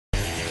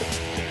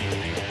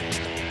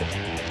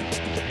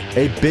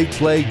A big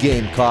play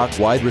Gamecock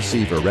wide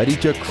receiver ready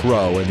to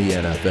crow in the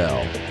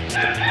NFL.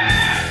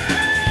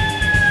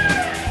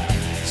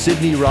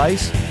 Sidney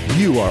Rice,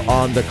 you are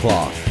on the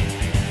clock.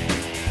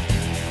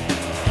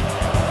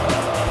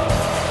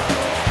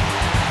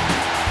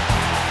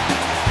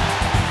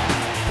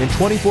 In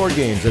 24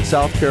 games at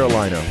South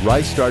Carolina,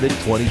 Rice started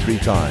 23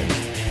 times.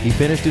 He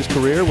finished his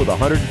career with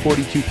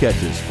 142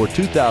 catches for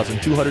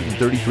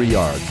 2,233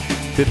 yards,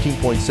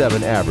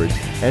 15.7 average,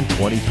 and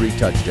 23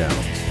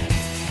 touchdowns.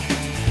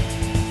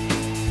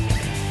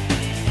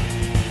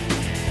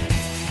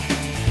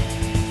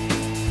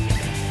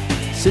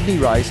 Sidney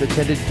Rice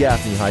attended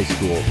Gaffney High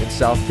School in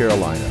South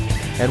Carolina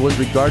and was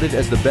regarded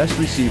as the best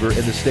receiver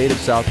in the state of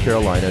South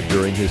Carolina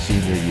during his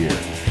senior year.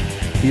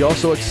 He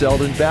also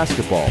excelled in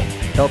basketball,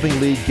 helping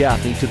lead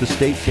Gaffney to the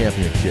state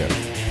championship.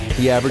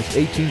 He averaged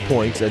 18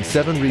 points and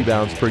 7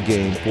 rebounds per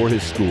game for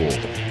his school,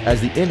 as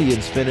the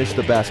Indians finished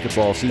the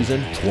basketball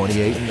season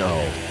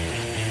 28-0.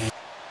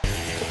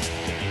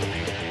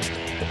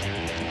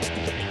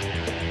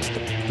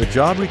 The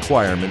job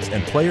requirements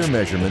and player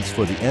measurements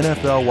for the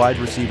NFL wide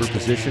receiver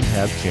position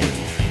have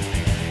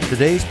changed.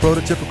 Today's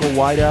prototypical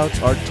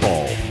wideouts are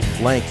tall,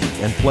 lanky,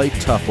 and play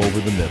tough over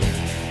the middle.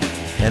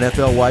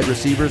 NFL wide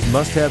receivers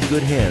must have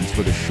good hands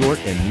for the short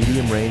and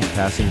medium-range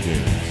passing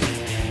games.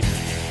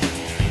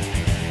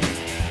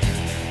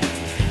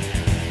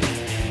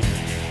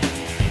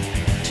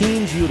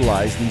 Teams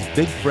utilize these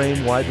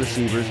big-frame wide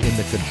receivers in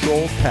the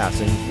controlled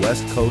passing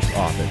West Coast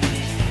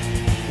offenses.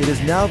 It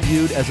is now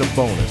viewed as a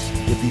bonus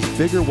if these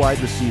bigger wide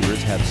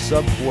receivers have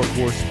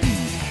sub-4.4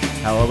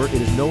 speed. However,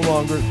 it is no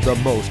longer the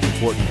most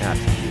important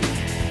attribute.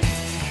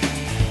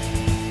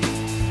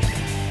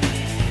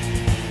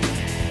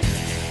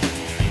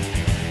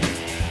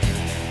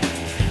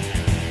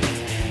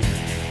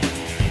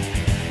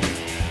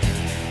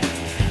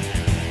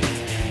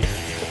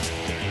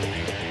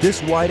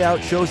 This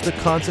wideout shows the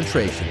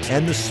concentration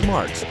and the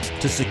smarts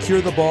to secure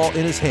the ball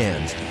in his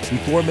hands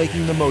before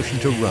making the motion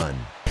to run.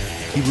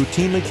 He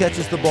routinely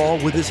catches the ball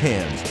with his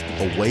hands,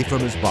 away from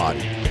his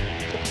body.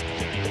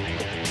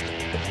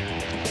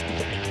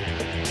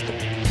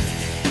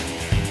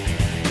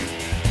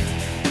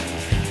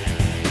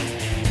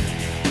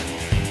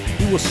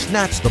 He will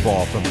snatch the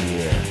ball from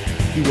the air.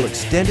 He will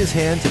extend his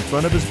hands in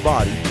front of his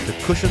body to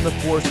cushion the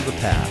force of the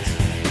pass.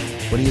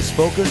 When he is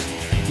focused,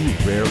 he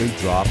rarely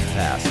drops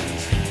passes.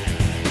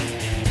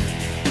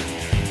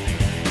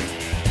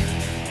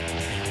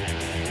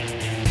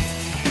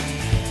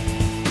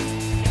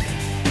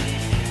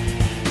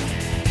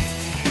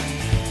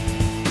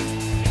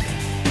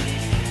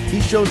 He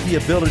shows the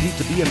ability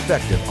to be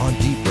effective on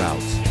deep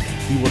routes.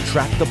 He will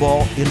track the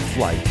ball in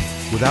flight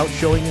without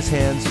showing his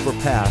hands for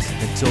pass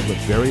until the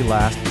very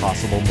last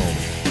possible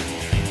moment.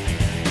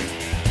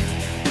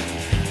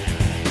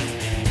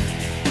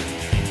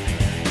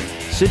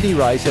 Sidney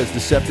Rice has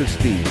deceptive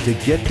speed to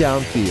get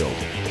downfield,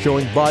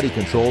 showing body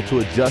control to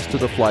adjust to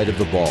the flight of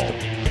the ball.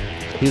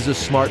 He is a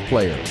smart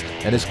player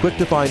and is quick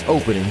to find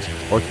openings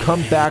or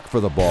come back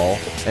for the ball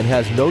and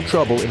has no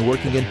trouble in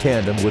working in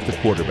tandem with the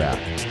quarterback.